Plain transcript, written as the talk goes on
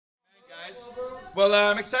guys. Well,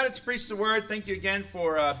 I'm excited to preach the word. Thank you again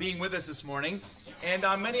for being with us this morning. And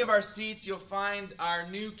on many of our seats, you'll find our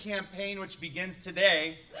new campaign, which begins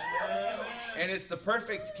today. And it's the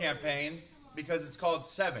perfect campaign because it's called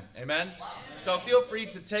 7. Amen? So feel free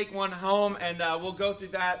to take one home, and we'll go through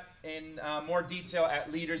that in more detail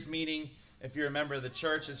at leaders' meeting. If you're a member of the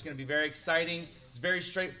church, it's going to be very exciting. It's very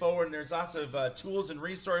straightforward, and there's lots of tools and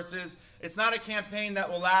resources. It's not a campaign that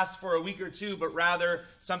will last for a week or two, but rather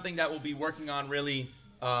something that we'll be working on really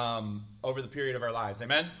over the period of our lives.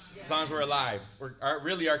 Amen? As long as we're alive.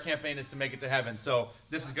 Our campaign is to make it to heaven, so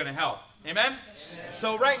this is going to help. Amen?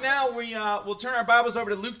 So right now, we'll turn our Bibles over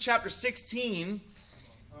to Luke chapter 16.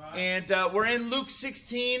 And we're in Luke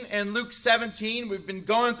 16 and Luke 17. We've been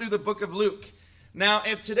going through the book of Luke. Now,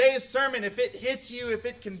 if today's sermon, if it hits you, if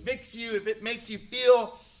it convicts you, if it makes you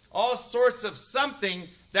feel all sorts of something,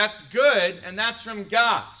 that's good, and that's from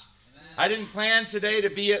God. Amen. I didn't plan today to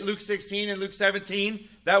be at Luke 16 and Luke 17.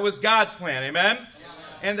 That was God's plan. Amen? Amen.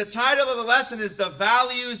 And the title of the lesson is The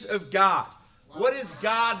Values of God. What is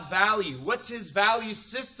God value? What's his value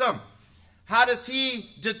system? How does he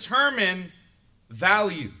determine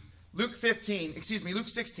value? Luke 16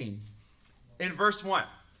 in verse 1.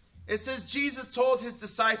 It says, Jesus told his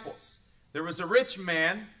disciples, there was a rich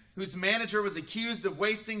man whose manager was accused of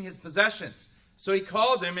wasting his possessions. So he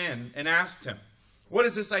called him in and asked him, what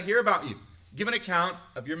is this I hear about you? Give an account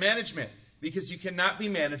of your management, because you cannot be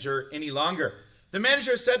manager any longer. The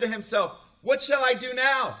manager said to himself, what shall I do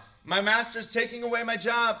now? My master's taking away my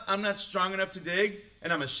job. I'm not strong enough to dig,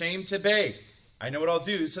 and I'm ashamed to beg. I know what I'll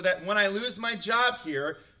do, so that when I lose my job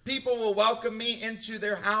here, people will welcome me into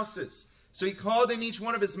their houses. So he called in each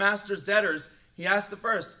one of his master's debtors. He asked the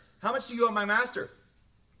first, how much do you owe my master?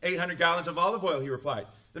 800 gallons of olive oil, he replied.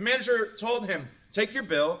 The manager told him, take your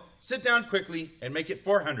bill, sit down quickly, and make it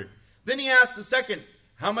 400. Then he asked the second,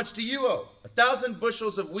 how much do you owe? 1,000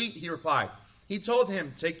 bushels of wheat, he replied. He told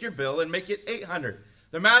him, take your bill and make it 800.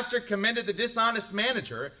 The master commended the dishonest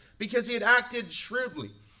manager because he had acted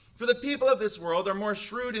shrewdly. For the people of this world are more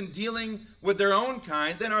shrewd in dealing with their own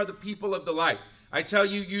kind than are the people of the light. I tell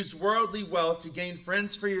you, use worldly wealth to gain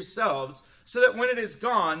friends for yourselves, so that when it is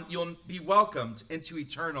gone, you'll be welcomed into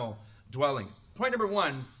eternal dwellings. Point number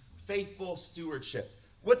 1, faithful stewardship.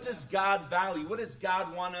 What does God value? What does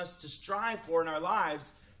God want us to strive for in our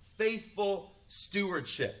lives? Faithful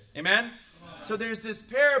stewardship. Amen? So there's this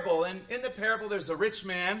parable, and in the parable there's a rich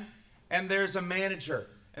man and there's a manager.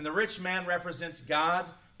 And the rich man represents God,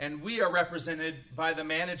 and we are represented by the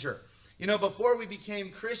manager. You know, before we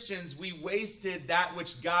became Christians, we wasted that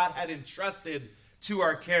which God had entrusted to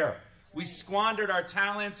our care. We squandered our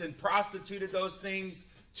talents and prostituted those things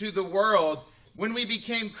to the world. When we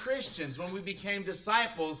became Christians, when we became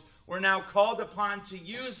disciples, we're now called upon to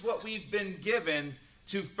use what we've been given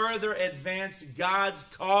to further advance God's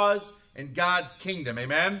cause and God's kingdom.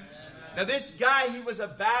 Amen? Amen. Now, this guy, he was a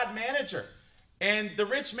bad manager. And the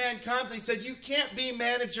rich man comes and he says, you can't be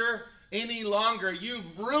manager any longer.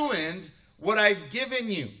 You've ruined what I've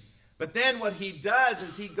given you. But then what he does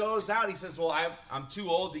is he goes out. He says, well, I'm too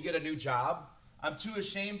old to get a new job. I'm too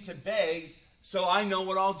ashamed to beg. So I know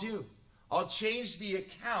what I'll do. I'll change the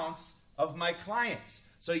accounts of my clients.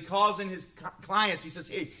 So he calls in his clients. He says,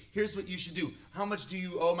 hey, here's what you should do. How much do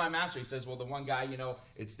you owe my master? He says, well, the one guy,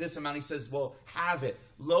 it's this amount. He says, well, have it.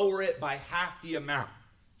 Lower it by half the amount.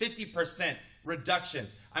 50% reduction.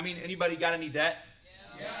 I mean, anybody got any debt?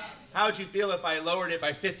 Yeah. How would you feel if I lowered it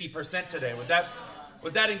by 50% today?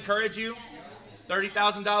 Would that encourage you?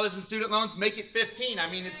 $30,000 in student loans, make it 15. I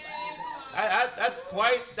mean, that's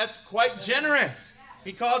quite generous.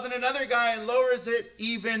 He calls in another guy and lowers it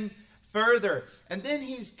even further. And then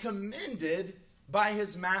he's commended by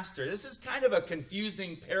his master. This is kind of a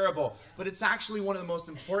confusing parable, but it's actually one of the most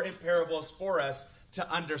important parables for us to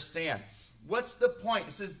understand. What's the point?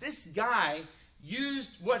 It says this guy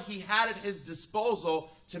used what he had at his disposal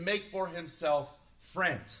to make for himself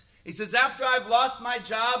friends. He says, after I've lost my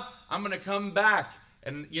job, I'm going to come back.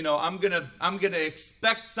 And, I'm going to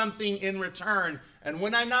expect something in return. And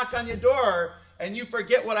when I knock on your door and you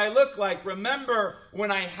forget what I look like, remember when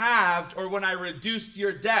I halved or when I reduced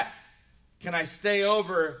your debt. Can I stay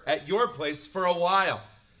over at your place for a while?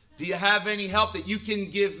 Do you have any help that you can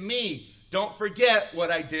give me? Don't forget what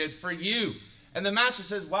I did for you. And the master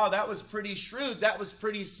says, wow, that was pretty shrewd. That was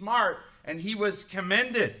pretty smart. And he was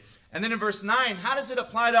commended. And then in verse 9, how does it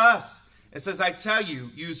apply to us? It says, I tell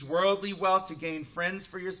you, use worldly wealth to gain friends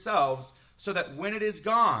for yourselves, so that when it is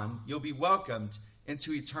gone, you'll be welcomed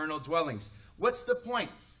into eternal dwellings. What's the point?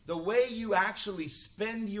 The way you actually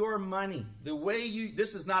spend your money,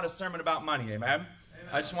 this is not a sermon about money, amen?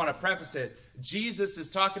 I just want to preface it. Jesus is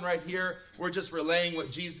talking right here. We're just relaying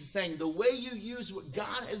what Jesus is saying. The way you use what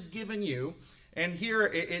God has given you, and here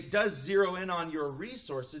it does zero in on your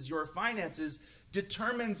resources, your finances,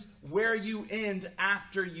 determines where you end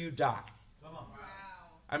after you die. Come on. Wow.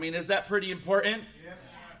 I mean, is that pretty important? Yep.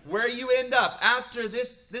 Where you end up after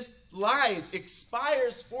this life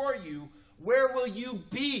expires for you, where will you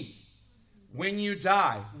be when you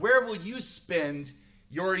die? Where will you spend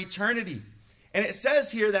your eternity? And it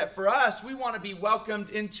says here that for us, we want to be welcomed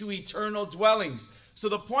into eternal dwellings. So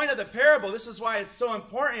the point of the parable, this is why it's so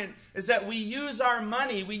important, is that we use our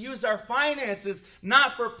money, we use our finances,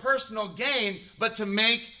 not for personal gain, but to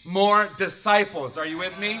make more disciples. Are you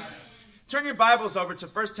with me? Turn your Bibles over to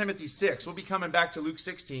 1 Timothy 6. We'll be coming back to Luke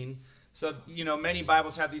 16. So, many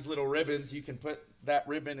Bibles have these little ribbons. You can put that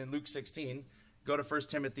ribbon in Luke 16. Go to 1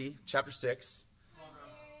 Timothy chapter 6.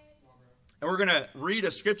 And we're going to read a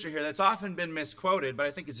scripture here that's often been misquoted, but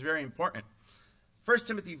I think it's very important. 1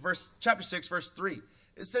 Timothy chapter 6, verse 3.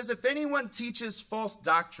 It says, if anyone teaches false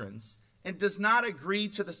doctrines and does not agree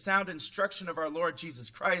to the sound instruction of our Lord Jesus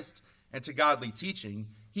Christ and to godly teaching,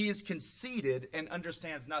 he is conceited and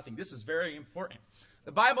understands nothing. This is very important.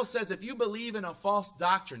 The Bible says if you believe in a false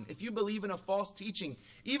doctrine, if you believe in a false teaching,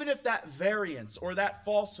 even if that variance or that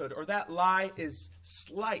falsehood or that lie is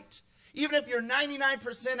slight, even if you're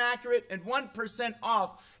 99% accurate and 1%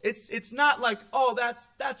 off, it's not like, oh,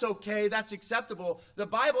 that's okay, that's acceptable. The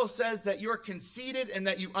Bible says that you're conceited and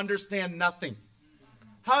that you understand nothing.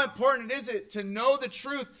 How important is it to know the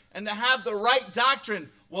truth and to have the right doctrine?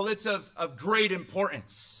 Well, it's of great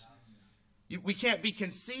importance. We can't be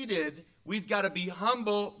conceited. We've got to be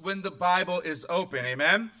humble when the Bible is open.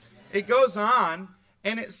 Amen? It goes on,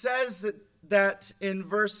 and it says that in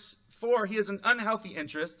verse 4, he has an unhealthy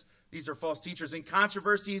interest. These are false teachers in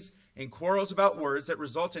controversies and quarrels about words that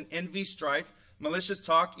result in envy, strife, malicious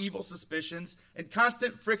talk, evil suspicions, and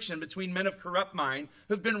constant friction between men of corrupt mind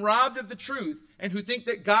who have been robbed of the truth and who think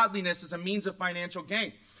that godliness is a means of financial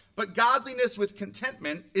gain. But godliness with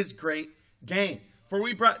contentment is great gain. For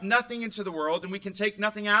we brought nothing into the world and we can take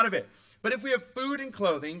nothing out of it. But if we have food and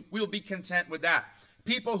clothing, we'll be content with that.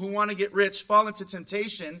 People who want to get rich fall into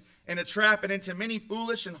temptation and a trap and into many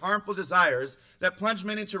foolish and harmful desires that plunge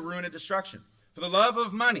men into ruin and destruction. For the love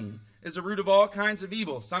of money is the root of all kinds of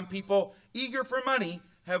evil. Some people, eager for money,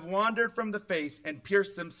 have wandered from the faith and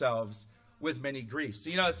pierced themselves with many griefs. So,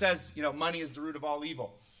 it says, money is the root of all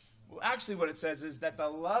evil. Well, actually what it says is that the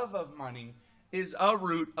love of money is a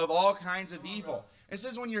root of all kinds of evil. It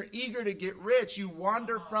says when you're eager to get rich, you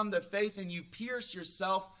wander from the faith and you pierce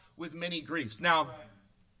yourself with many griefs. Now,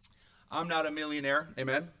 I'm not a millionaire,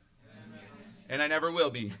 amen? And I never will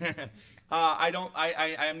be. I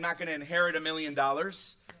am not going to inherit $1 million.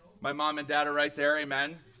 My mom and dad are right there,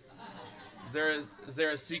 amen? Is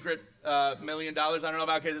there a secret $1 million I don't know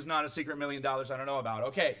about? Okay, there's not a secret $1 million I don't know about.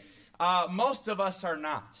 Okay, most of us are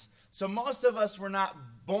not. So most of us were not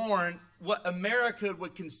born what America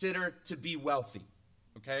would consider to be wealthy,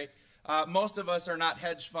 okay? Most of us are not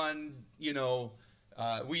hedge fund, we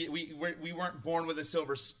weren't born with a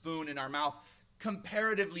silver spoon in our mouth,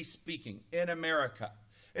 comparatively speaking, in America.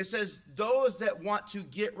 It says those that want to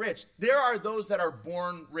get rich. There are those that are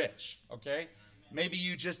born rich, okay? Maybe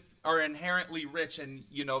you just are inherently rich and,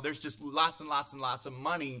 there's just lots and lots and lots of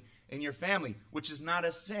money in your family, which is not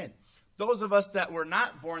a sin. Those of us that were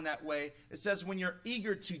not born that way, it says when you're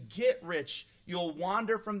eager to get rich, you'll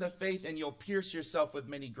wander from the faith and you'll pierce yourself with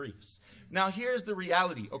many griefs. Now, here's the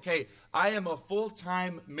reality, okay? I am a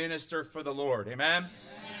full-time minister for the Lord, amen?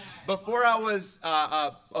 Before I was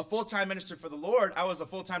a full-time minister for the Lord, I was a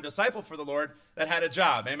full-time disciple for the Lord that had a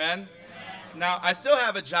job, amen? Now, I still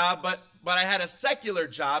have a job, but I had a secular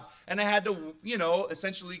job, and I had to,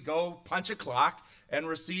 essentially go punch a clock and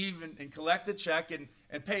receive and collect a check and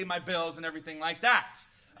pay my bills and everything like that.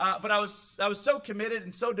 But I was so committed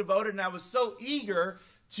and so devoted, and I was so eager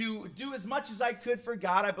to do as much as I could for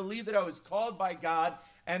God. I believed that I was called by God,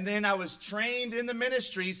 and then I was trained in the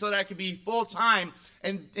ministry so that I could be full-time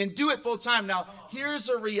and do it full-time. Now, here's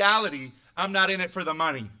a reality. I'm not in it for the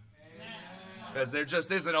money, because there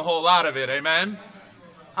just isn't a whole lot of it, amen?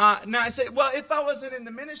 Now, I say, well, if I wasn't in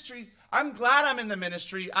the ministry, I'm glad I'm in the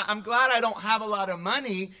ministry. I'm glad I don't have a lot of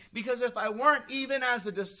money, because if I weren't, even as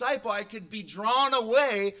a disciple, I could be drawn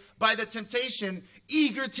away by the temptation,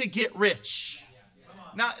 eager to get rich.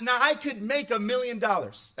 Now I could make $1 million.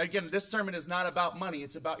 Again, this sermon is not about money.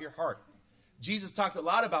 It's about your heart. Jesus talked a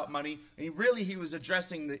lot about money, and he was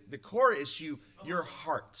addressing the core issue, your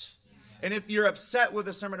heart. And if you're upset with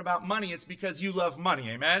a sermon about money, it's because you love money,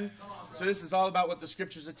 amen? So this is all about what the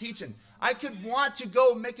scriptures are teaching. I could want to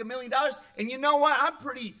go make $1 million. And you know what? I'm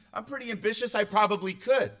pretty ambitious. I probably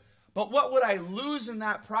could. But what would I lose in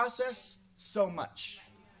that process? So much.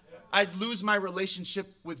 I'd lose my relationship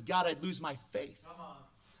with God. I'd lose my faith.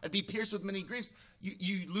 I'd be pierced with many griefs.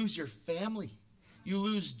 You lose your family. You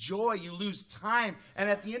lose joy. You lose time. And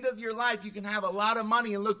at the end of your life, you can have a lot of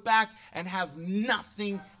money and look back and have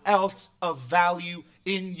nothing else of value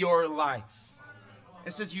in your life.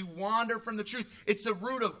 It says you wander from the truth. It's the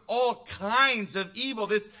root of all kinds of evil.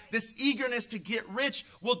 This eagerness to get rich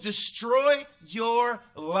will destroy your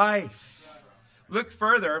life. Look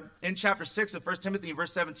further in chapter 6 of 1 Timothy,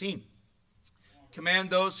 verse 17. Command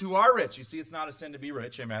those who are rich. You see, it's not a sin to be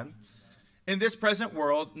rich. Amen. In this present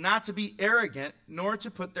world, not to be arrogant, nor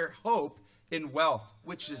to put their hope in wealth,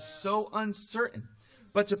 which is so uncertain,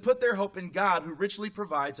 but to put their hope in God, who richly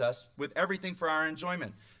provides us with everything for our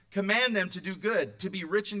enjoyment. Command them to do good, to be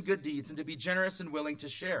rich in good deeds, and to be generous and willing to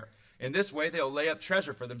share. In this way, they'll lay up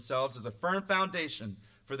treasure for themselves as a firm foundation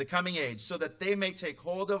for the coming age, so that they may take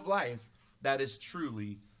hold of life that is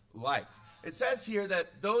truly life. It says here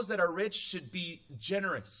that those that are rich should be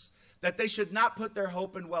generous, that they should not put their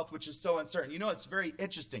hope in wealth, which is so uncertain. You know, it's very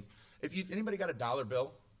interesting. Anybody got a dollar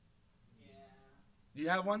bill? Yeah. Do you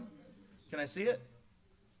have one? Can I see it?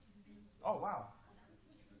 Oh, wow.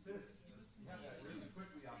 You have that really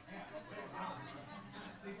quickly on hand.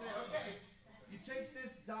 So you say, okay, you take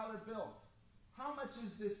this dollar bill. How much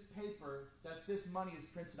is this paper that this money is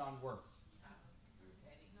printed on worth?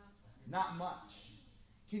 Not much.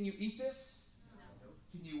 Can you eat this?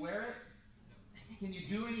 Can you wear it? Can you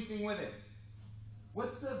do anything with it?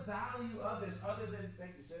 What's the value of this other than,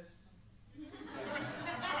 thank you, sis.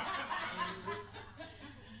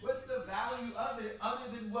 What's the value of it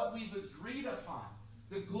other than what we've agreed upon?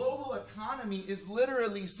 The global economy is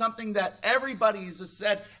literally something that everybody's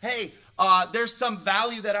said, hey, there's some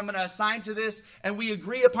value that I'm going to assign to this, and we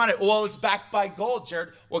agree upon it. Well, it's backed by gold, Jared.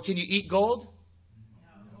 Well, can you eat gold?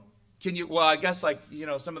 Can you, well, I guess like, you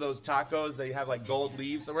know, some of those tacos, they have like gold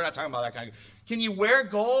leaves. So we're not talking about that kind of. Can you wear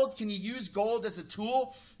gold? Can you use gold as a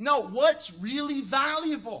tool? No, what's really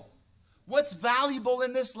valuable? What's valuable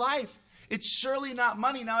in this life? It's surely not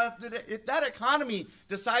money. Now, if that economy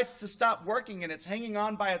decides to stop working and it's hanging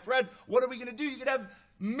on by a thread, what are we going to do? You could have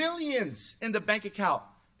millions in the bank account.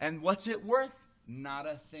 And what's it worth? Not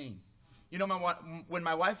a thing. You know, when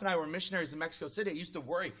my wife and I were missionaries in Mexico City, I used to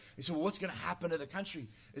worry. I said, well, what's going to happen to the country?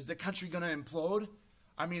 Is the country going to implode?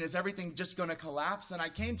 I mean, is everything just going to collapse? And I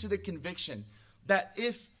came to the conviction that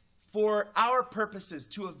if for our purposes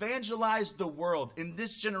to evangelize the world in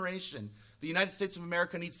this generation, the United States of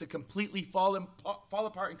America needs to completely fall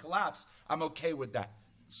apart and collapse, I'm okay with that.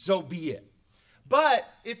 So be it. But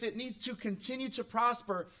if it needs to continue to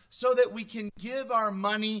prosper so that we can give our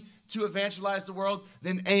money to evangelize the world,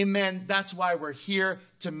 then amen. That's why we're here,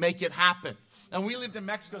 to make it happen. And we lived in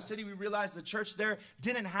Mexico City. We realized the church there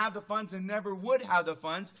didn't have the funds and never would have the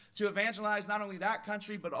funds to evangelize not only that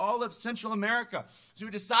country, but all of Central America. So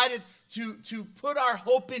we decided to put our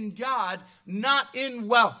hope in God, not in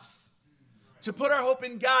wealth. To put our hope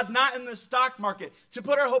in God, not in the stock market. To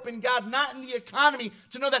put our hope in God, not in the economy.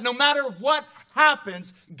 To know that no matter what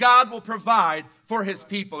happens, God will provide for his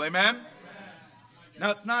people. Amen?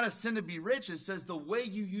 Now, it's not a sin to be rich. It says the way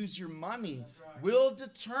you use your money will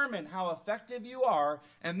determine how effective you are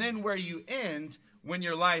and then where you end when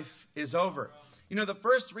your life is over. You know, the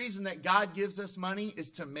first reason that God gives us money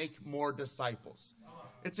is to make more disciples.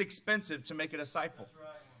 It's expensive to make a disciple.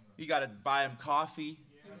 You got to buy them coffee.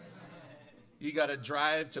 You got to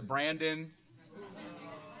drive to Brandon.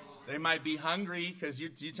 They might be hungry because you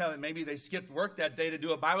tell them maybe they skipped work that day to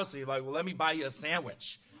do a Bible study. You're like, well, let me buy you a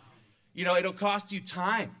sandwich. You know, it'll cost you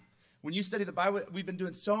time. When you study the Bible, we've been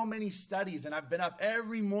doing so many studies, and I've been up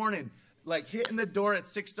every morning, like hitting the door at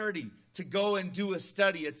 6:30 to go and do a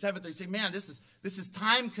study at 7:30. You say, man, this is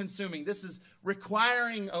time consuming. This is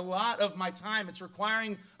requiring a lot of my time. It's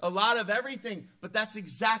requiring a lot of everything. But that's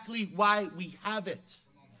exactly why we have it.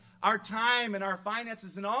 Our time and our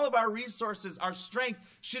finances and all of our resources, our strength,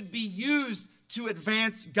 should be used to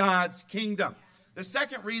advance God's kingdom. The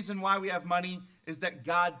second reason why we have money is that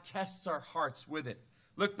God tests our hearts with it.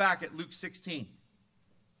 Look back at Luke 16.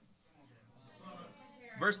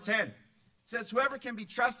 Verse 10. It says, whoever can be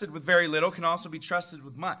trusted with very little can also be trusted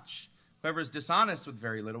with much. Whoever is dishonest with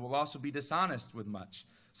very little will also be dishonest with much.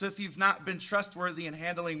 So if you've not been trustworthy in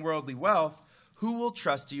handling worldly wealth, who will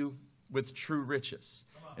trust you with true riches?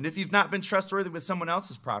 And if you've not been trustworthy with someone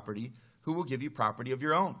else's property, who will give you property of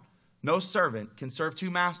your own? No servant can serve two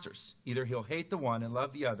masters. Either he'll hate the one and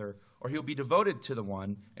love the other, or he'll be devoted to the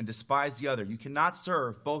one and despise the other. You cannot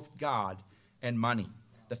serve both God and money.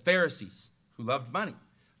 The Pharisees, who loved money,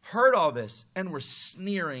 heard all this and were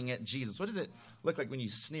sneering at Jesus. What does it look like when you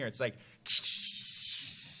sneer? It's like,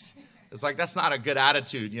 it's like, that's not a good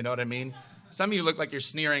attitude, you know what I mean? Some of you look like you're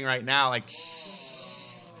sneering right now, like,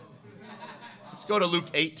 let's go to Luke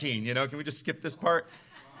 18, can we just skip this part?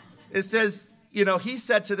 It says, he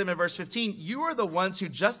said to them in verse 15, you are the ones who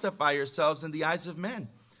justify yourselves in the eyes of men,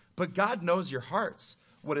 but God knows your hearts.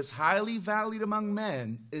 What is highly valued among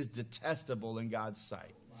men is detestable in God's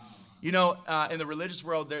sight. In the religious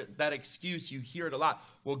world, that excuse, you hear it a lot.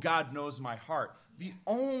 Well, God knows my heart. The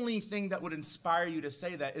only thing that would inspire you to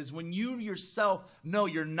say that is when you yourself know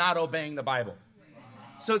you're not obeying the Bible.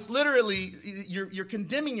 So it's literally, you're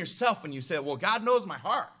condemning yourself when you say, well, God knows my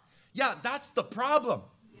heart. Yeah, that's the problem.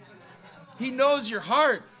 He knows your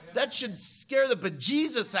heart. That should scare the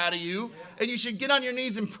bejesus out of you, and you should get on your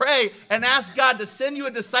knees and pray and ask God to send you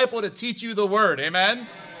a disciple to teach you the word. Amen?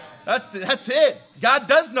 That's it. God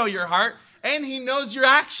does know your heart, and he knows your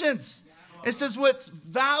actions. It says what's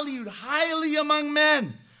valued highly among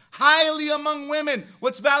men, highly among women,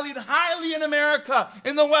 what's valued highly in America,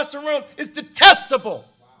 in the Western world, is detestable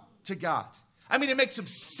to God. I mean, it makes him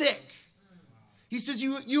sick. He says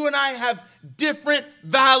you and I have different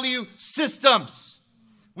value systems.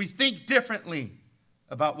 We think differently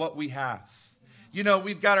about what we have.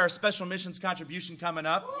 We've got our special missions contribution coming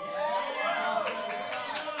up.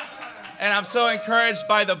 And I'm so encouraged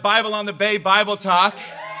by the Bible on the Bay Bible Talk.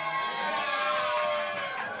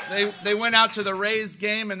 They went out to the Raise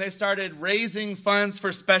game and they started raising funds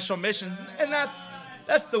for special missions. And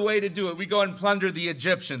that's the way to do it. We go and plunder the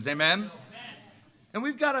Egyptians. Amen? And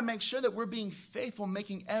we've got to make sure that we're being faithful,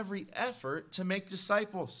 making every effort to make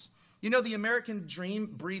disciples. The American dream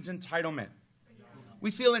breeds entitlement. We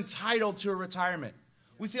feel entitled to a retirement.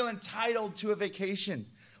 We feel entitled to a vacation.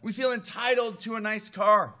 We feel entitled to a nice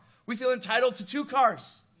car. We feel entitled to 2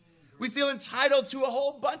 cars. We feel entitled to a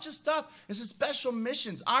whole bunch of stuff. It's a special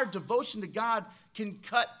missions. Our devotion to God can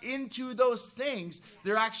cut into those things.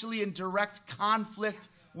 They're actually in direct conflict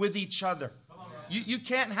with each other. You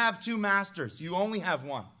can't have 2 masters. You only have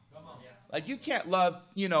one. Like you can't love,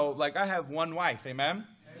 like I have one wife. Amen?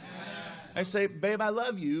 I say, babe, I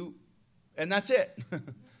love you. And that's it.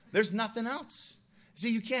 There's nothing else. See,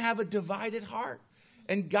 you can't have a divided heart.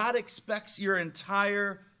 And God expects your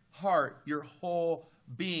entire heart, your whole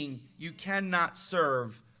being. You cannot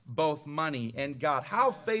serve both money and God.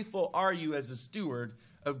 How faithful are you as a steward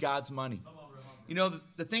of God's money?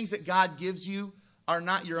 The things that God gives you are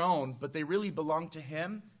not your own, but they really belong to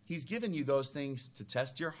him. He's given you those things to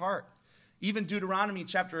test your heart. Even Deuteronomy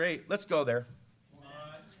chapter 8. Let's go there.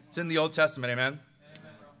 It's in the Old Testament, amen?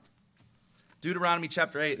 Deuteronomy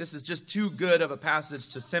chapter 8. This is just too good of a passage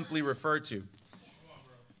to simply refer to.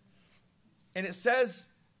 And it says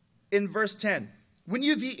in verse 10, when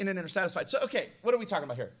you've eaten and are satisfied. So, okay, what are we talking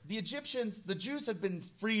about here? The Jews had been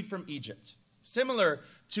freed from Egypt. Similar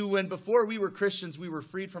to when before we were Christians, we were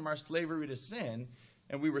freed from our slavery to sin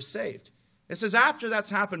and we were saved. It says, after that's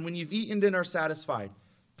happened, when you've eaten and are satisfied,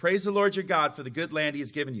 praise the Lord your God for the good land he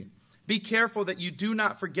has given you. Be careful that you do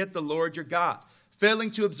not forget the Lord your God,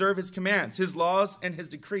 failing to observe his commands, his laws, and his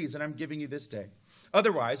decrees that I'm giving you this day.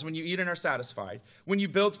 Otherwise, when you eat and are satisfied, when you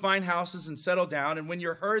build fine houses and settle down, and when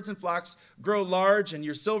your herds and flocks grow large and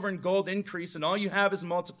your silver and gold increase and all you have is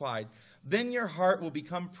multiplied, then your heart will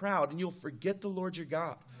become proud and you'll forget the Lord your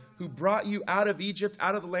God, who brought you out of Egypt,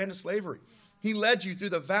 out of the land of slavery. He led you through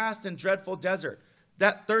the vast and dreadful desert,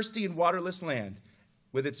 that thirsty and waterless land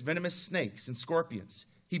with its venomous snakes and scorpions.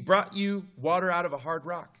 He brought you water out of a hard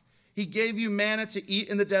rock. He gave you manna to eat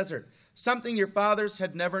in the desert, something your fathers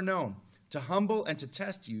had never known, to humble and to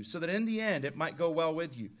test you, so that in the end it might go well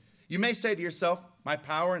with you. You may say to yourself, my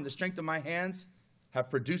power and the strength of my hands have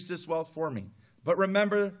produced this wealth for me. But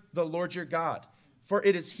remember the Lord your God, for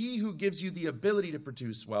it is he who gives you the ability to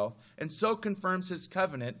produce wealth, and so confirms his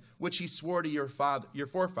covenant, which he swore to your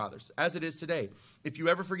forefathers, as it is today. If you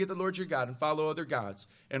ever forget the Lord your God and follow other gods,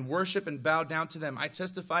 and worship and bow down to them, I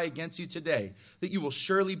testify against you today that you will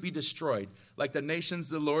surely be destroyed, like the nations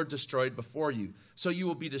the Lord destroyed before you. So you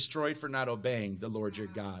will be destroyed for not obeying the Lord your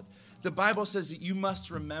God. The Bible says that you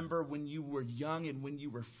must remember when you were young and when you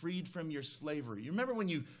were freed from your slavery. You remember when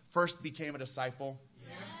you first became a disciple?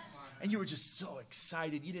 Yeah. And you were just so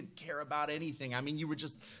excited. You didn't care about anything. I mean, you were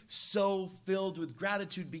just so filled with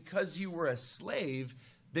gratitude because you were a slave.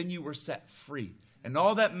 Then you were set free. And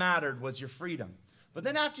all that mattered was your freedom. But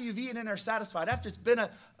then after you've eaten and are satisfied, after it's been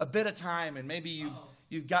a bit of time and maybe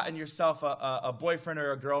you've gotten yourself a boyfriend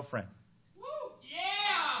or a girlfriend. Woo! Yeah!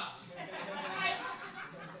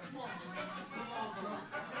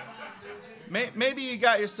 Maybe you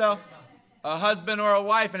got yourself a husband or a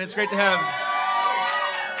wife, and it's great to have.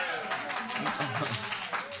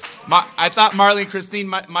 I thought Marley and Christine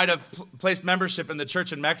might have placed membership in the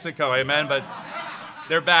church in Mexico, amen, but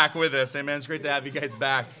they're back with us, amen. It's great to have you guys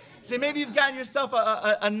back. See, maybe you've gotten yourself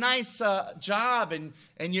a nice job, and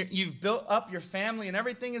you've built up your family, and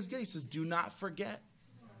everything is good. He says, do not forget.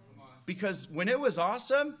 Because when it was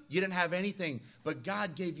awesome, you didn't have anything, but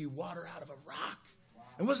God gave you water out of a rock.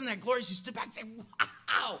 And wasn't that glorious? You stood back and said,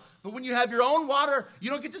 wow. But when you have your own water, you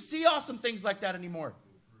don't get to see awesome things like that anymore.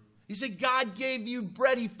 He said, God gave you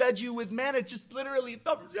bread. He fed you with manna. Just literally,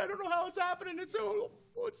 I don't know how it's happening. It's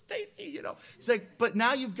tasty, you know. It's like, but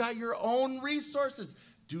now you've got your own resources.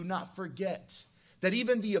 Do not forget that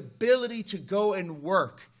even the ability to go and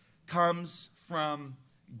work comes from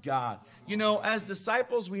God. You know, as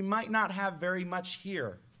disciples, we might not have very much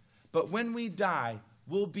here, but when we die,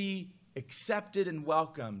 we'll be accepted and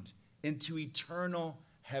welcomed into eternal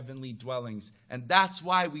heavenly dwellings. And that's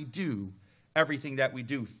why we do everything that we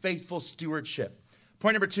do. Faithful stewardship.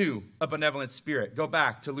 Point number 2, a benevolent spirit. Go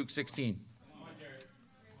back to Luke 16.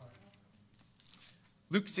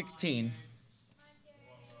 Luke 16.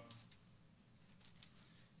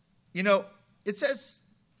 You know, it says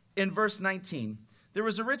in verse 19, there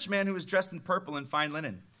was a rich man who was dressed in purple and fine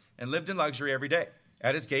linen and lived in luxury every day.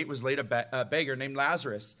 At his gate was laid a beggar named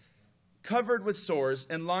Lazarus, covered with sores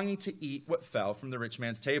and longing to eat what fell from the rich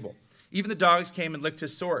man's table. Even the dogs came and licked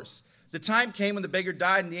his sores. The time came when the beggar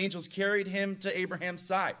died, and the angels carried him to Abraham's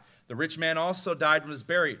side. The rich man also died and was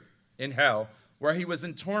buried in hell, where he was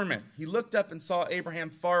in torment. He looked up and saw Abraham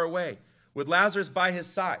far away, with Lazarus by his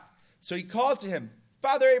side. So he called to him,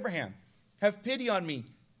 Father Abraham, have pity on me,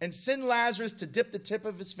 and send Lazarus to dip the tip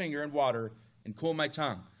of his finger in water and cool my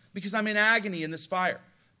tongue, because I'm in agony in this fire.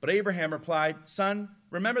 But Abraham replied, Son,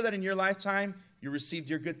 remember that in your lifetime you received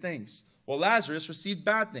your good things, while Lazarus received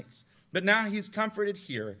bad things. But now he's comforted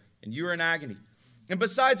here, and you are in agony. And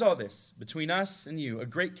besides all this, between us and you, a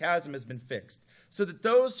great chasm has been fixed, so that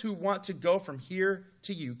those who want to go from here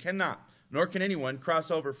to you cannot, nor can anyone cross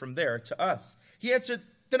over from there to us. He answered,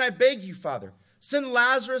 Then I beg you, Father, send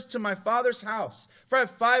Lazarus to my father's house, for I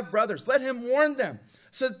have 5 brothers. Let him warn them,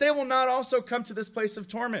 so that they will not also come to this place of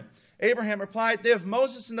torment. Abraham replied, They have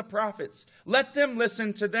Moses and the prophets. Let them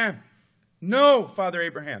listen to them. No, Father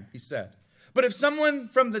Abraham, he said. But if someone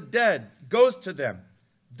from the dead goes to them,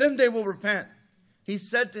 then they will repent. He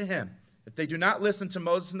said to him, If they do not listen to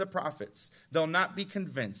Moses and the prophets, they'll not be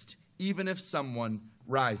convinced, even if someone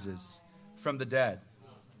rises from the dead.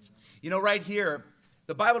 You know, right here,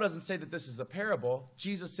 the Bible doesn't say that this is a parable.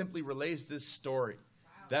 Jesus simply relays this story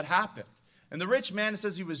that happened. And the rich man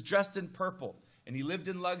says he was dressed in purple, and he lived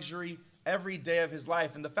in luxury every day of his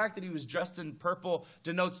life. And the fact that he was dressed in purple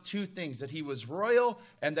denotes 2 things, that he was royal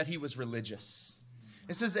and that he was religious.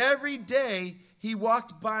 It says every day he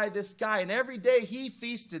walked by this guy, and every day he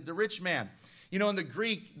feasted, the rich man. You know, in the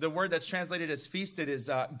Greek, the word that's translated as feasted is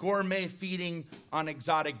gourmet feeding on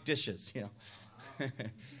exotic dishes, you know.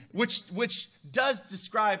 Which does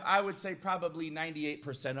describe, I would say, probably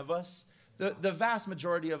 98% of us. The vast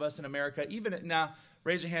majority of us in America, even now,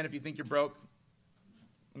 raise your hand if you think you're broke.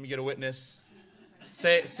 Let me get a witness.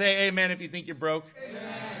 Say amen if you think you're broke. Amen.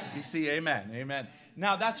 You see, amen, amen.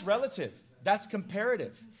 Now, that's relative. That's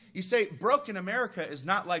comparative. You say broke in America is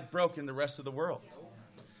not like broke in the rest of the world.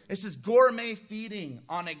 It says gourmet feeding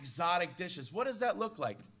on exotic dishes. What does that look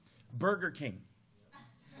like? Burger King.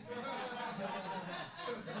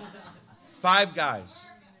 5 Guys.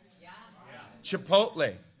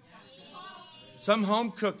 Chipotle. Some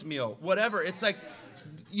home-cooked meal. Whatever. It's like,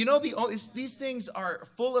 you know, these things are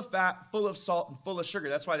full of fat, full of salt, and full of sugar.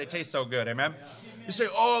 That's why they taste so good. Amen? You say,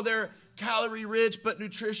 oh, they're calorie-rich but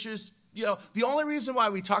nutritious. You know, the only reason why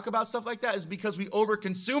we talk about stuff like that is because we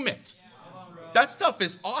overconsume it. That stuff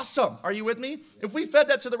is awesome. Are you with me? If we fed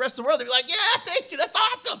that to the rest of the world, they'd be like, yeah, thank you. That's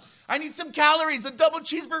awesome. I need some calories. A double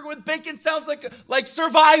cheeseburger with bacon sounds like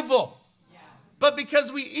survival. Yeah. But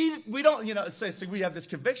because we eat, we don't, you know, so we have this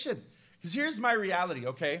conviction. Because here's my reality,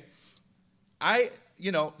 okay?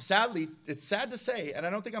 Sadly, it's sad to say, and I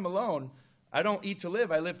don't think I'm alone, I don't eat to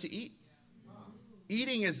live. I live to eat.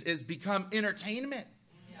 Eating is become entertainment.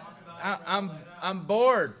 I'm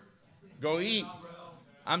bored. Go eat.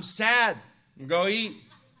 I'm sad. Go eat.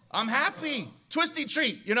 I'm happy. Twisty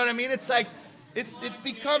treat. You know what I mean? It's like it's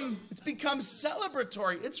become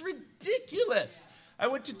celebratory. It's ridiculous. I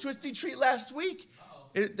went to Twisty Treat last week.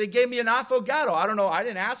 They gave me an affogato. I don't know. I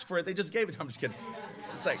didn't ask for it. They just gave it. I'm just kidding.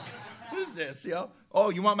 It's like, what is this? You know? Oh,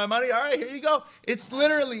 you want my money? All right, here you go. It's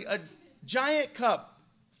literally a giant cup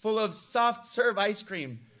full of soft serve ice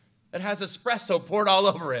cream that has espresso poured all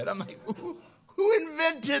over it. I'm like, ooh, Who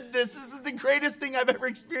invented this? This is the greatest thing I've ever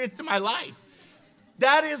experienced in my life.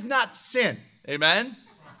 That is not sin. Amen?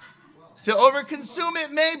 To overconsume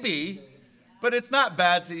it may be, but it's not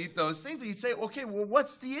bad to eat those things. But you say, okay, well,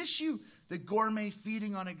 what's the issue? The gourmet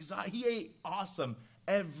feeding on exotic. He ate awesome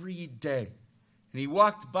every day. And he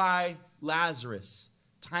walked by Lazarus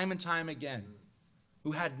time and time again,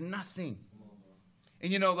 who had nothing.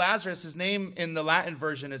 And you know, Lazarus, his name in the Latin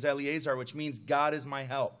version is Eleazar, which means God is my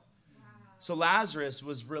help. So Lazarus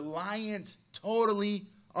was reliant totally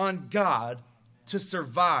on God to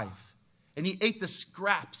survive. And he ate the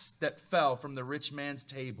scraps that fell from the rich man's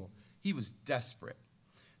table. He was desperate.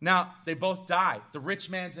 Now, they both died. The rich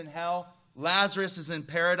man's in hell. Lazarus is in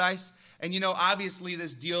paradise. And you know, obviously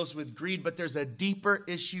this deals with greed, but there's a deeper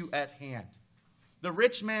issue at hand. The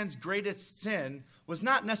rich man's greatest sin was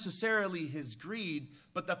not necessarily his greed,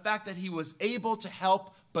 but the fact that he was able to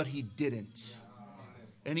help, but he didn't.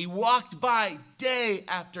 And he walked by day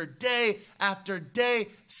after day after day,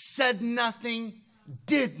 said nothing,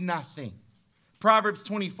 did nothing. Proverbs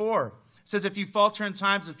 24 says, if you falter in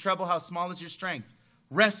times of trouble, how small is your strength?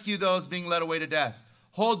 Rescue those being led away to death.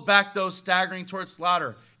 Hold back those staggering towards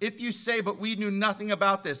slaughter. If you say, but we knew nothing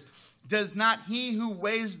about this, does not he who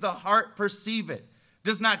weighs the heart perceive it?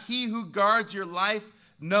 Does not he who guards your life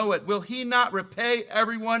know it? Will he not repay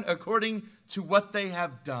everyone according to what they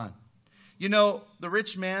have done? You know, the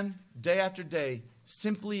rich man, day after day,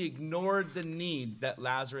 simply ignored the need that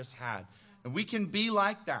Lazarus had. And we can be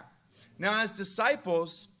like that. Now, as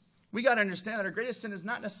disciples, we got to understand that our greatest sin is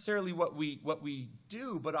not necessarily what we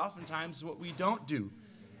do, but oftentimes what we don't do.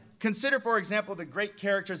 Consider, for example, the great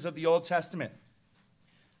characters of the Old Testament.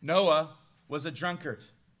 Noah was a drunkard,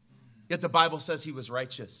 yet the Bible says he was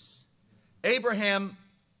righteous. Abraham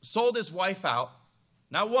sold his wife out,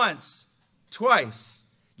 not once, twice,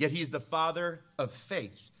 yet he's the father of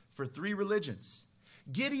faith for 3 religions.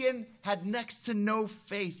 Gideon had next to no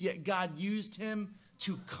faith, yet God used him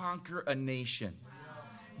to conquer a nation.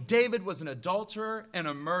 David was an adulterer and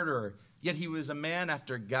a murderer, yet he was a man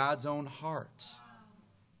after God's own heart.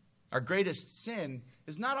 Our greatest sin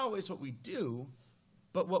is not always what we do,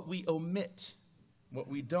 but what we omit, what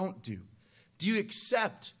we don't do. Do you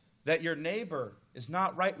accept that your neighbor is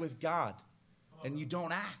not right with God and you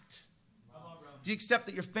don't act? Do you accept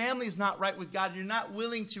that your family is not right with God and you're not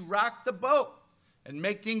willing to rock the boat and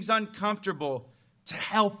make things uncomfortable to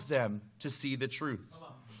help them to see the truth?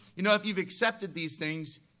 You know, if you've accepted these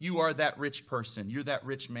things, you are that rich person. You're that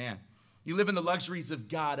rich man. You live in the luxuries of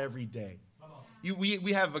God every day.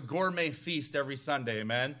 We have a gourmet feast every Sunday,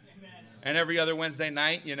 amen? And every other Wednesday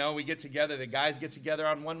night, you know, we get together. The guys get together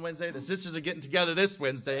on one Wednesday. The sisters are getting together this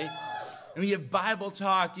Wednesday. And we have Bible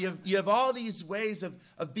talk. You have all these ways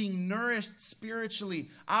of being nourished spiritually.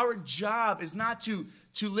 Our job is not to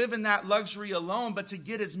live in that luxury alone, but to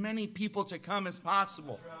get as many people to come as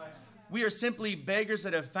possible. We are simply beggars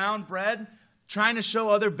that have found bread, trying to show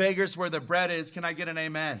other beggars where the bread is. Can I get an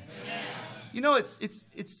amen? Amen. You know,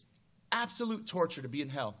 it's absolute torture to be in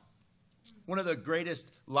hell. One of the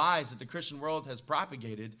greatest lies that the Christian world has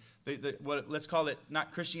propagated, let's call it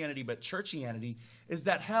not Christianity but churchianity, is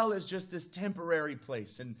that hell is just this temporary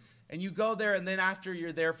place. And you go there, and then after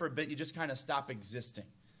you're there for a bit, you just kind of stop existing.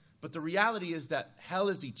 But the reality is that hell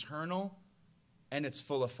is eternal, and it's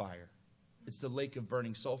full of fire. It's the lake of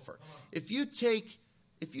burning sulfur. If you take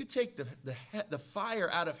the fire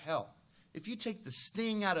out of hell, if you take the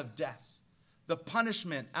sting out of death, the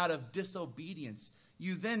punishment out of disobedience,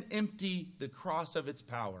 you then empty the cross of its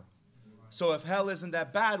power. So if hell isn't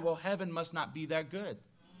that bad, well, heaven must not be that good.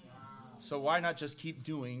 So why not just keep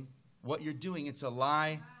doing what you're doing? It's a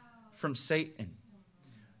lie from Satan.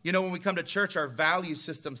 You know, when we come to church, our value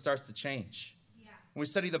system starts to change. When we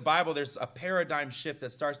study the Bible, there's a paradigm shift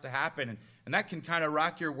that starts to happen, and that can kind of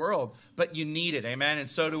rock your world, but you need it, amen, and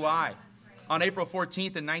so do I. On April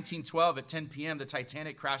 14th in 1912 at 10 p.m., the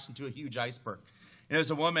Titanic crashed into a huge iceberg. And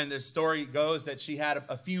there's a woman, the story goes that she had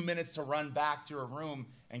a few minutes to run back to her room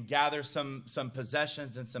and gather some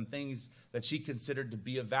possessions and some things that she considered to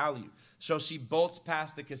be of value. So she bolts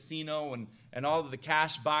past the casino and all of the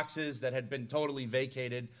cash boxes that had been totally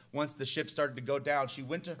vacated. Once the ship started to go down, she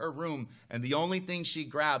went to her room, and the only thing she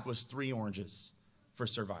grabbed was 3 oranges for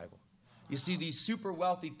survival. You see, these super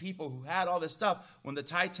wealthy people who had all this stuff, when the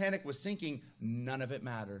Titanic was sinking, none of it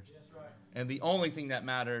mattered. And the only thing that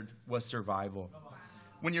mattered was survival.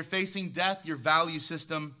 When you're facing death, your value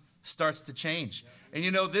system starts to change. And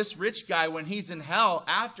you know, this rich guy, when he's in hell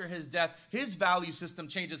after his death, his value system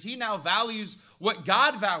changes. He now values what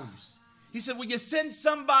God values. He said, will you send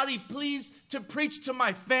somebody, please, to preach to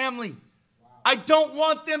my family? I don't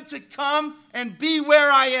want them to come and be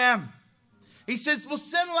where I am. He says, well,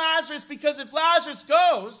 send Lazarus, because if Lazarus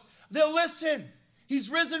goes, they'll listen. He's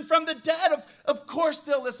risen from the dead. Of course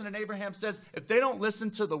they'll listen. And Abraham says, if they don't listen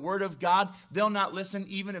to the word of God, they'll not listen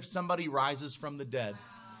even if somebody rises from the dead.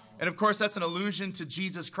 And of course, that's an allusion to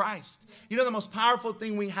Jesus Christ. You know, the most powerful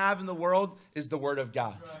thing we have in the world is the word of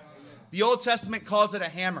God. The Old Testament calls it a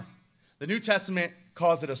hammer. The New Testament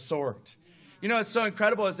calls it a sword. You know, what's so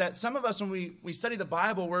incredible is that some of us, when we study the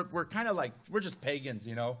Bible, we're kind of like, we're just pagans,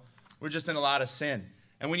 you know. We're just in a lot of sin.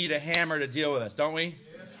 And we need a hammer to deal with us, don't we?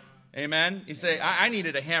 Amen? You say, I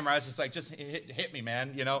needed a hammer. I was just like, just hit me,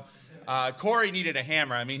 man, you know. Corey needed a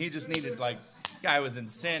hammer. I mean, he just needed, like, guy was in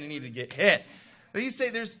sin. He needed to get hit. But you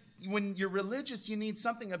say when you're religious, you need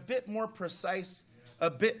something a bit more precise,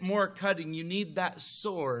 a bit more cutting. You need that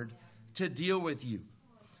sword to deal with you.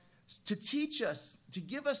 To teach us, to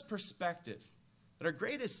give us perspective that our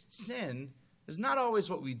greatest sin is not always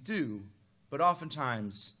what we do, but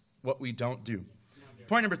oftentimes what we don't do.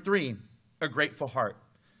 Point number 3, a grateful heart.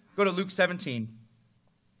 Go to Luke 17,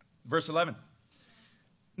 verse 11.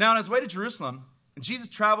 Now on his way to Jerusalem, Jesus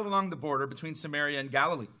traveled along the border between Samaria and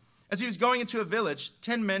Galilee. As he was going into a village,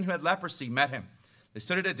 10 men who had leprosy met him. They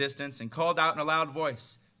stood at a distance and called out in a loud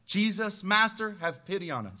voice, Jesus, Master, have pity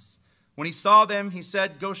on us. When he saw them, he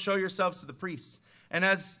said, go show yourselves to the priests. And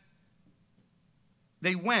as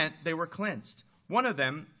they went, they were cleansed. One of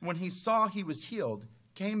them, when he saw he was healed,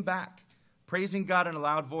 came back, praising God in a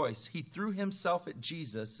loud voice. He threw himself at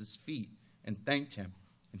Jesus' feet and thanked him.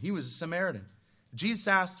 And he was a Samaritan. Jesus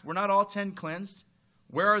asked, were not all 10 cleansed?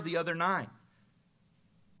 Where are the other 9?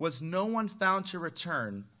 Was no one found to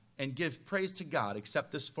return and give praise to God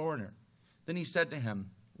except this foreigner? Then he said to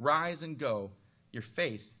him, rise and go. Your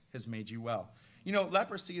faith has made you well. You know,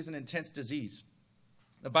 leprosy is an intense disease.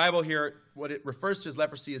 The Bible here, what it refers to as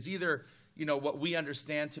leprosy is either, you know, what we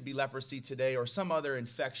understand to be leprosy today or some other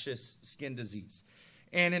infectious skin disease.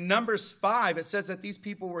 And in Numbers 5, it says that these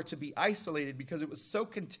people were to be isolated because it was so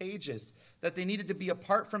contagious that they needed to be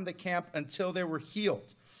apart from the camp until they were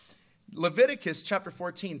healed. Leviticus chapter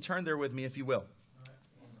 14, turn there with me if you will,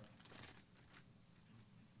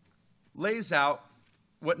 lays out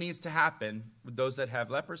what needs to happen with those that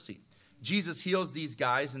have leprosy. Jesus heals these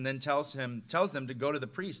guys and then tells them to go to the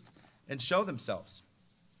priest and show themselves.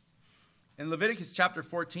 In Leviticus chapter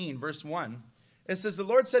 14, verse 1, it says, the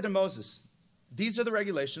Lord said to Moses, these are the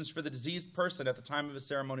regulations for the diseased person at the time of his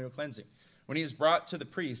ceremonial cleansing. When he is brought to the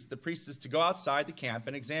priest is to go outside the camp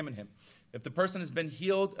and examine him. If the person has been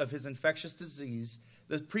healed of his infectious disease,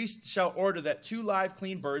 the priest shall order that 2 live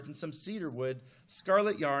clean birds and some cedar wood,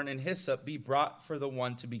 scarlet yarn, and hyssop be brought for the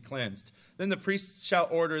one to be cleansed. Then the priest shall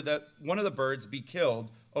order that one of the birds be killed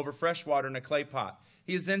over fresh water in a clay pot.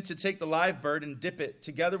 He is then to take the live bird and dip it,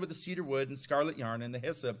 together with the cedar wood and scarlet yarn and the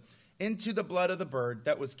hyssop, into the blood of the bird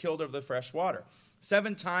that was killed over the fresh water.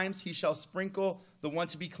 7 times he shall sprinkle the one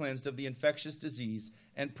to be cleansed of the infectious disease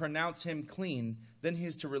and pronounce him clean. Then he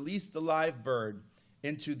is to release the live bird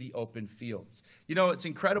into the open fields. You know, it's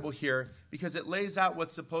incredible here because it lays out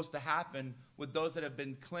what's supposed to happen with those that have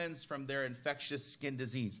been cleansed from their infectious skin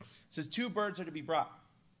disease. It says 2 birds are to be brought.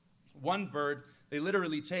 One bird, they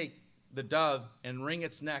literally take the dove and wring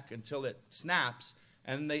its neck until it snaps,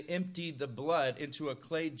 and they empty the blood into a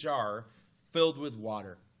clay jar filled with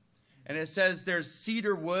water. And it says there's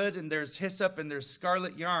cedar wood and there's hyssop and there's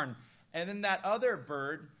scarlet yarn. And then that other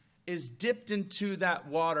bird is dipped into that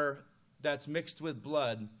water that's mixed with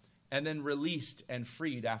blood and then released and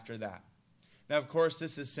freed after that. Now, of course,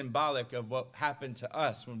 this is symbolic of what happened to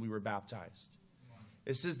us when we were baptized.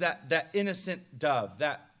 It says that innocent dove,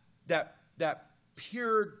 that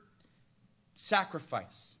pure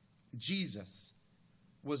sacrifice, Jesus,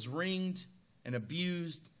 was wringed and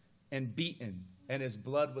abused and beaten, and his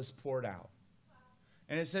blood was poured out.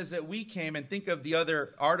 And it says that we came, and think of the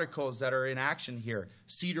other articles that are in action here.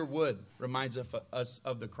 Cedar wood reminds us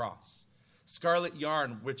of the cross. Scarlet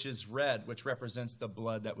yarn, which is red, which represents the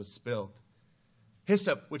blood that was spilled.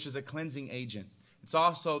 Hyssop, which is a cleansing agent. It's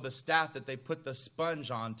also the staff that they put the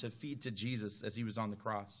sponge on to feed to Jesus as he was on the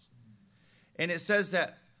cross. And it says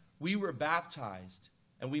that we were baptized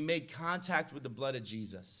and we made contact with the blood of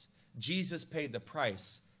Jesus. Jesus paid the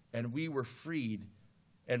price, and we were freed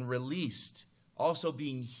and released, also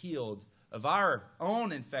being healed of our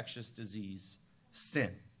own infectious disease,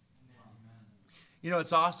 sin. You know,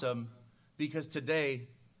 it's awesome because today,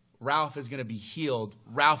 Ralph is going to be healed.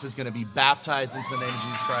 Ralph is going to be baptized into the name of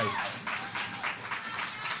Jesus Christ.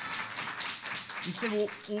 You say,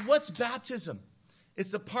 well, what's baptism?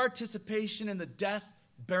 It's the participation in the death,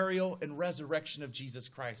 burial, and resurrection of Jesus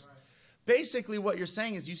Christ. Basically, what you're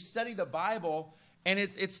saying is you study the Bible And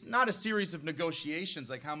it's not a series of negotiations,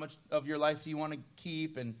 like how much of your life do you want to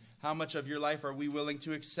keep and how much of your life are we willing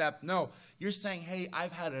to accept? No, you're saying, hey,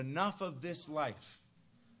 I've had enough of this life.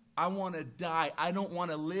 I want to die. I don't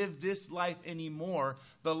want to live this life anymore.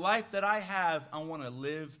 The life that I have, I want to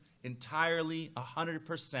live entirely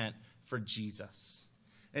 100% for Jesus.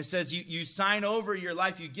 It says you sign over your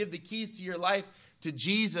life. You give the keys to your life to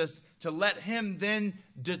Jesus to let him then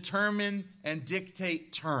determine and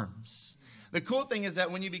dictate terms. The cool thing is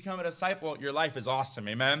that when you become a disciple, your life is awesome.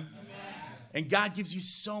 Amen? And God gives you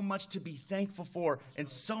so much to be thankful for and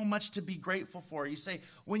so much to be grateful for. You say,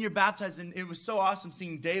 when you're baptized, and it was so awesome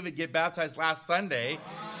seeing David get baptized last Sunday.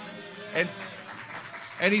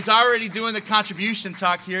 And he's already doing the contribution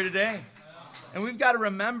talk here today. And we've got to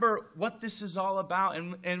remember what this is all about.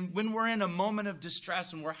 And when we're in a moment of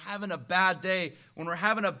distress, when we're having a bad day, when we're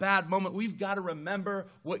having a bad moment, we've got to remember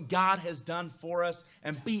what God has done for us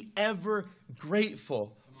and be ever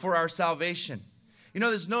grateful for our salvation. You know,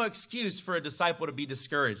 there's no excuse for a disciple to be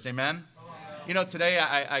discouraged. Amen? You know, today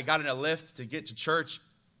I got in a lift to get to church.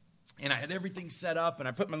 And I had everything set up, and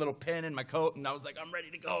I put my little pen in my coat, and I was like, I'm ready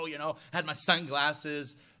to go, you know. Had my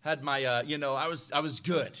sunglasses, had my, I was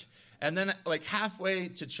good. And then, like, halfway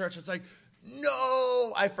to church, I was like,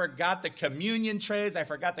 no, I forgot the communion trays. I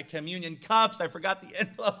forgot the communion cups. I forgot the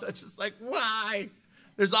envelopes. I was just like, why?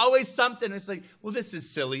 There's always something. It's like, well, this is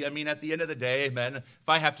silly. I mean, at the end of the day, amen, if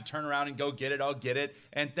I have to turn around and go get it, I'll get it.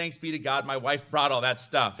 And thanks be to God, my wife brought all that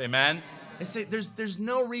stuff, amen. I say there's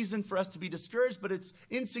no reason for us to be discouraged, but it's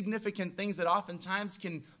insignificant things that oftentimes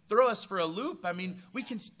can throw us for a loop. I mean, we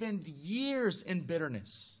can spend years in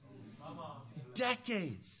bitterness,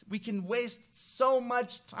 decades. We can waste so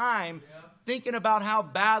much time thinking about how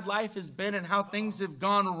bad life has been and how things have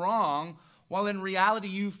gone wrong, while in reality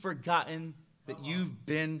you've forgotten that you've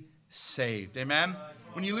been saved. Amen?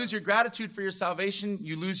 When you lose your gratitude for your salvation,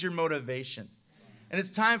 you lose your motivation. And it's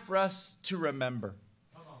time for us to remember.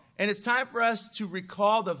 And it's time for us to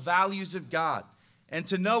recall the values of God and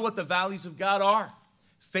to know what the values of God are.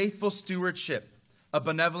 Faithful stewardship, a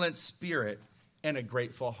benevolent spirit, and a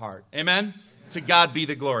grateful heart. Amen? To God be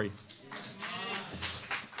the glory.